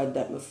to God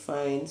that we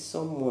find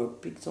some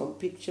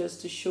pictures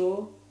to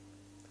show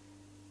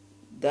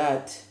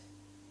that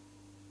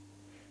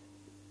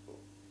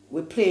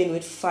we're playing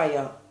with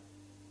fire.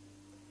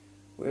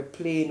 We're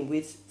playing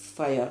with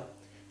fire.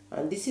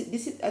 And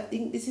I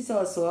think this is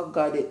also a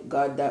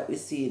god that we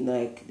see in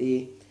like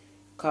the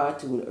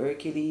cartoon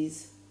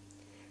Hercules.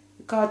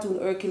 The cartoon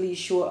Hercules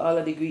show all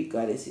of the Greek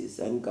goddesses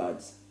and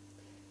gods.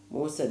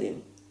 Most of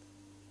them.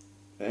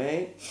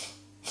 Right?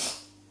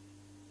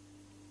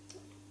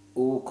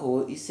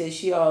 Okay. He says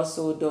she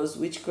also does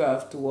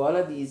witchcraft to all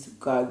of these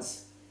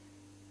gods.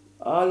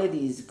 All of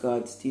these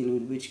gods deal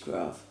with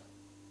witchcraft.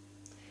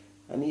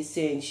 And he's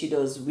saying she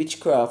does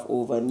witchcraft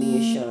over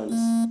nations.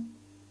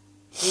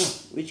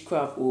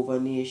 Witchcraft over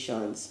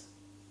nations.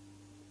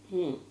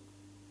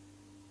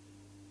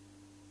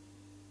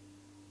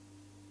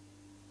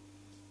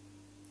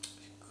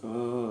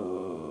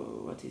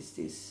 Oh, what is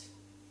this?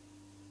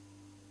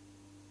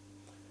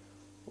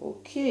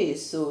 Okay,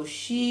 so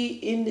she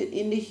in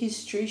the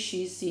history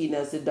she's seen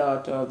as the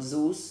daughter of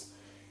Zeus,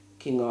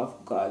 king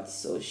of gods.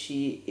 So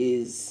she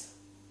is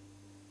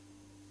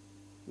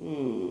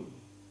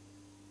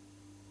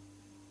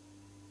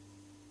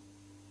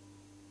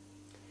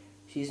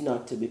she's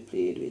not to be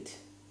played with.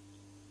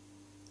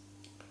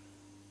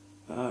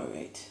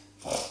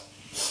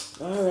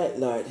 Alright,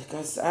 Lord,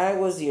 because I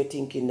was here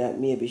thinking that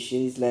maybe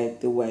she's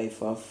like the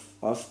wife of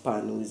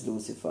Pan, who is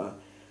Lucifer,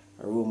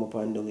 a roam up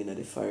and down in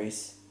the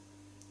forest.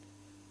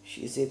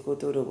 She said,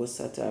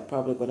 Sata. I'm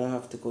probably gonna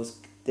have to go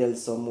tell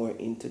some more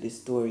into the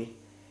story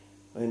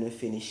when we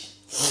finish.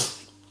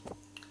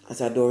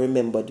 Because I don't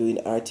remember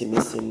doing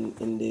Artemis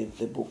in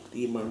the book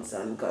Demons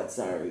and Gods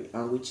Are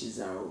and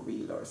Witches Are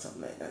Real or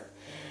something like that.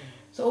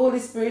 So Holy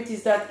Spirit,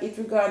 is that it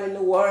regarding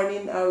the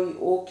warning? Are we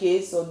okay?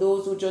 So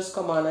those who just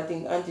come on, I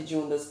think Auntie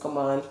June just come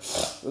on.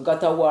 We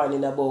got a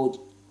warning about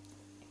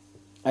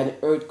an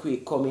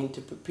earthquake coming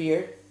to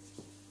prepare.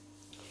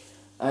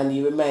 And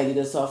he reminded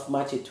us of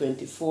Matthew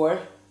 24.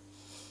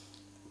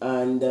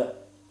 And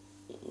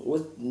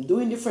was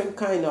doing different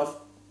kind of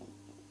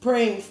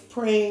praying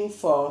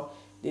for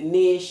the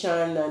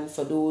nation and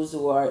for those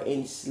who are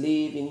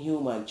enslaved in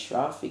human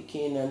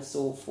trafficking and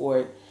so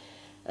forth.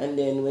 And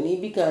then when he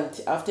began,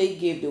 after he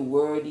gave the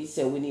word, he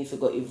said we need to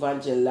go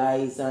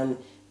evangelize and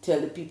tell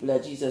the people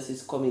that Jesus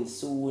is coming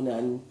soon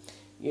and,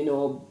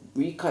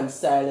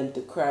 reconcile them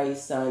to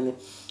Christ. And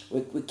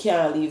we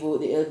can't leave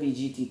out the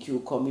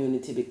LGBTQ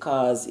community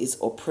because it's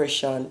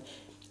oppression.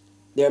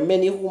 There are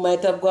many who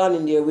might have gone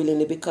in there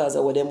willingly because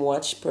of what them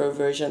watch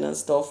perversion and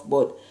stuff,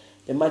 but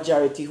the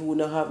majority who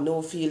don't have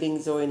no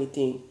feelings or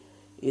anything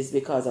is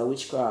because of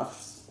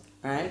witchcraft.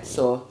 Right?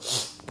 So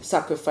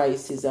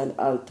sacrifices and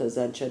altars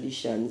and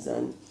traditions,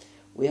 and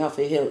we have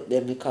to help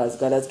them because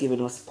God has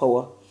given us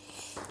power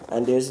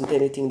and there isn't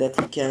anything that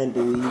he can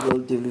do. He will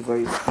deliver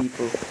his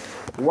people.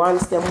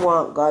 Once them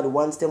want God,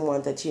 once them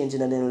want a change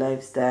in their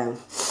lifestyle,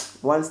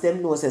 once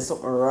them know there's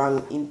something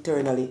wrong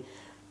internally,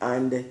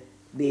 and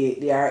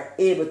they are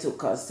able to,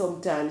 because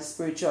sometimes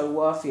spiritual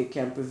warfare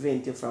can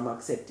prevent you from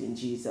accepting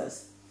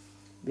Jesus.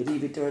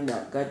 Believe it or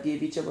not, God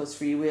gave each of us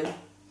free will,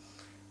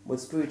 but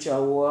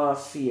spiritual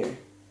warfare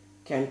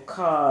can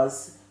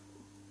cause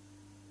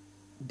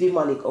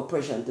demonic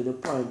oppression to the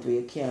point where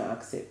you can't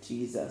accept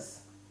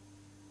Jesus.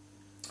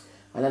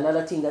 And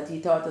another thing that he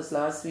taught us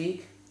last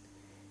week,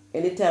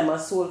 anytime a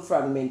soul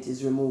fragment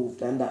is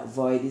removed and that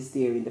void is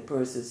there in the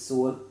person's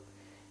soul,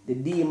 the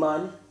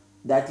demon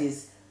that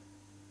is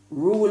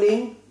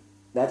ruling,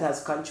 that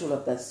has control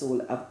of that soul,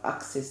 have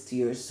access to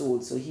your soul.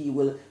 So he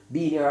will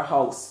be in your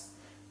house.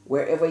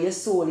 Wherever your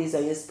soul is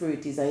and your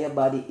spirit is and your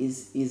body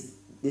is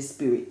the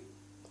spirit.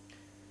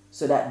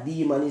 So that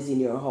demon is in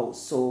your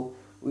house. So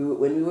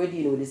when we were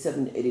dealing with the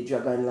seven-headed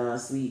dragon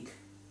last week,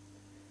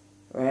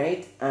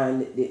 right,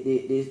 and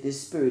the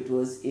spirit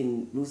was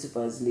in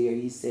Lucifer's lair,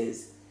 he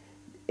says,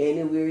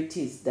 anywhere it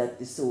is that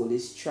the soul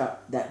is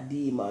trapped, that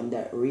demon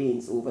that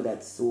reigns over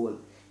that soul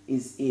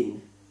is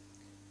in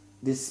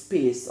the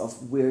space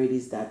of where it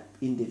is that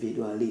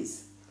individual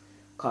is,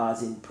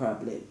 causing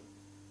problem.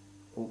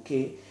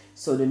 Okay?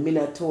 So the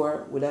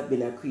Minotaur would have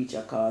been a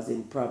creature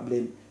causing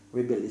problem,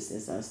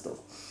 rebelliousness and stuff.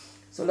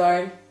 So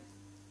Lord,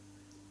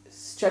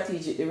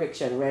 strategic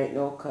direction right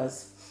now,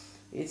 because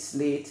it's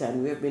late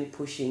and we've been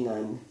pushing,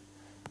 and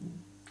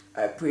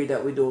I pray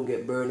that we don't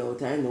get burned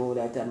out. I know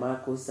that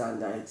Marcus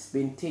and it's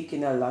been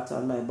taking a lot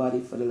on my body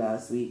for the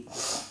last week,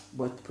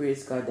 but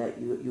praise God that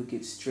you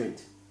give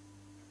strength.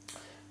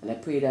 And I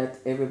pray that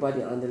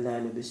everybody on the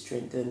line will be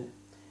strengthened.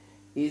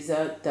 A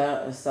lot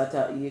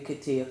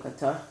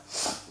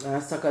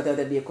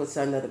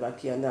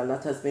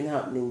has been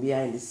happening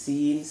behind the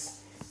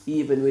scenes,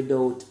 even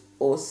without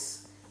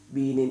us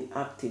being in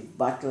active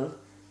battle.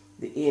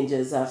 The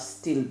angels have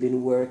still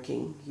been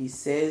working. He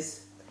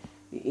says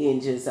the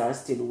angels are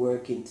still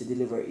working to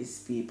deliver his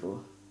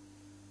people.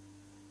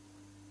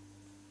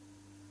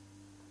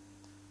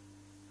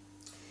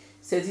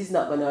 Says he's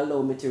not going to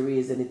allow me to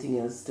raise anything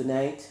else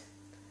tonight,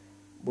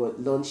 but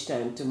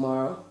lunchtime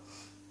tomorrow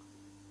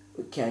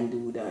we can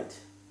do that.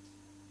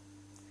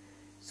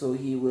 So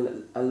he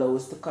will allow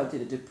us to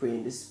continue to pray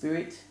in the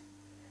spirit,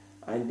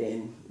 and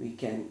then we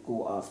can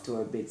go off to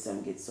our beds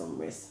and get some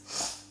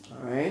rest.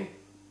 Alright?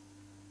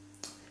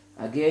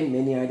 Again,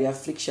 many are the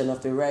affliction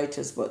of the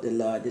righteous, but the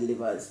Lord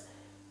delivers.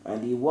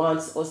 And he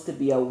wants us to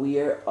be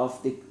aware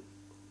of the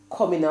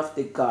coming of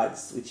the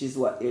gods, which is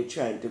what they're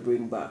trying to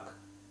bring back.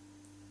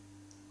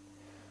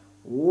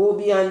 Woe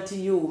be unto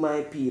you,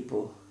 my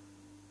people,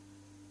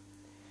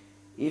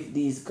 if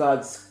these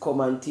gods come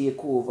and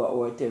take over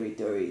our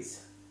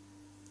territories.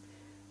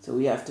 So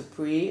we have to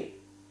pray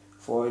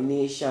for our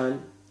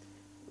nation.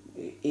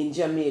 In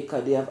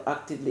Jamaica, they have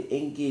actively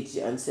engaged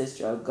the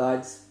ancestral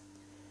gods.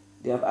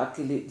 They have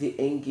actively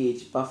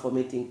engaged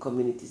Baphomet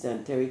communities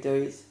and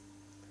territories.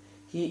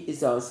 He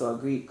is also a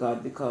Greek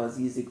god because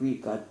he is the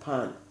Greek god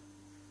Pan.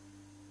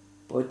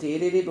 But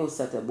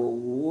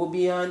woe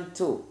be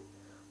unto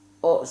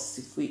us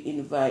if we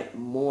invite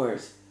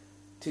Moors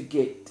to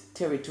get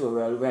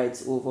territorial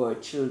rights over our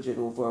children,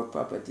 over our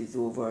properties,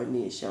 over our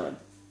nation.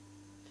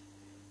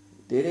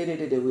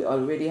 We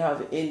already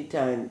have end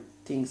time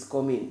things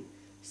coming.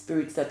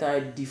 Spirits that are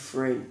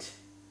different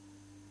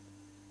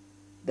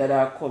that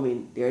are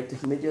coming. There,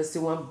 me just see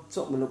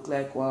something look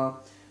like one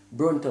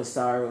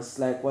Brontosaurus,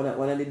 like one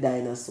of the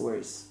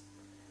dinosaurs.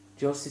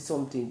 Just see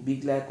something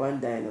big like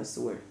one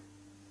dinosaur.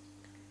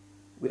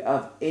 We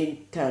have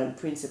end time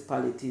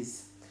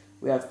principalities.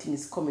 We have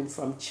things coming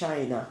from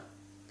China.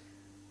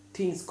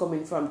 Things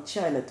coming from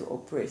China to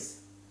oppress.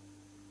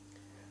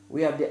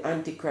 We have the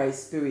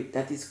Antichrist spirit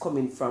that is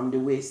coming from the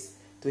west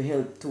to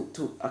help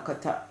to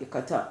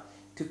Akata,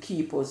 to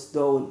keep us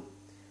down,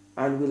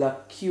 and will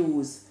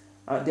accuse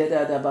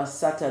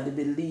the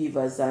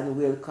believers and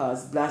will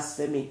cause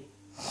blasphemy.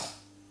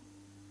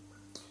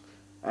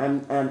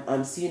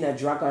 I'm seeing a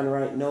dragon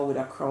right now with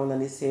a crown on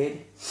his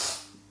head.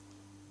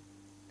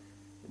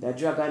 The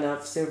dragon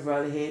have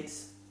several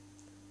heads,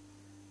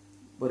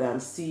 but I'm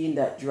seeing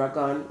that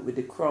dragon with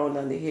the crown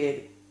on the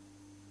head.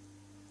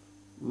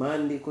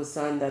 Mandi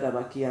kusanda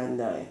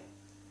dabakiandai.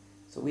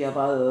 So we have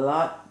a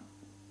lot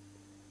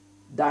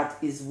that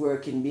is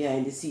working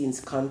behind the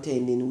scenes,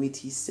 contending with,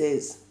 he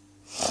says.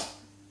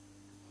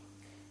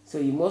 So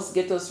you must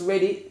get us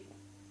ready.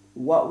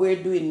 What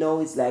we're doing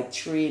now is like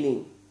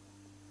training.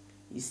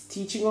 He's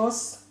teaching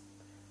us.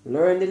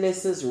 Learn the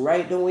lessons.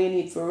 Write down what you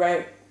need to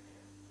write.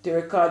 To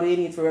record what you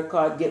need to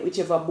record. Get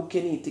whichever book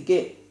you need to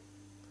get.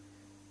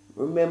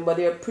 Remember,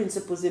 there are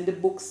principles in the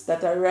books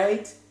that are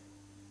right.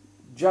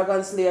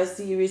 Dragon Slayer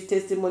series,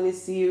 Testimony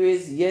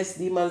series, Yes,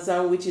 Demons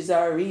and Witches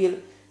Are Real.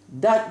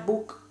 That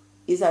book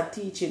is a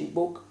teaching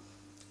book.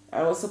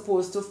 I was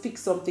supposed to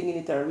fix something in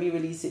it and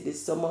re-release it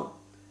this summer.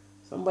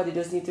 Somebody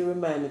just need to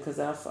remind me because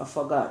I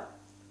forgot.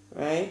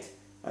 Right?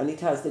 And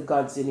it has the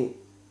gods in it.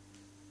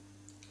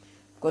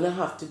 Gonna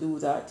have to do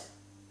that.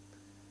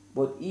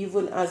 But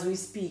even as we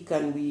speak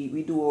and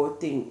we do our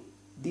thing,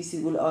 this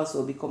will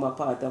also become a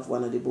part of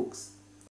one of the books.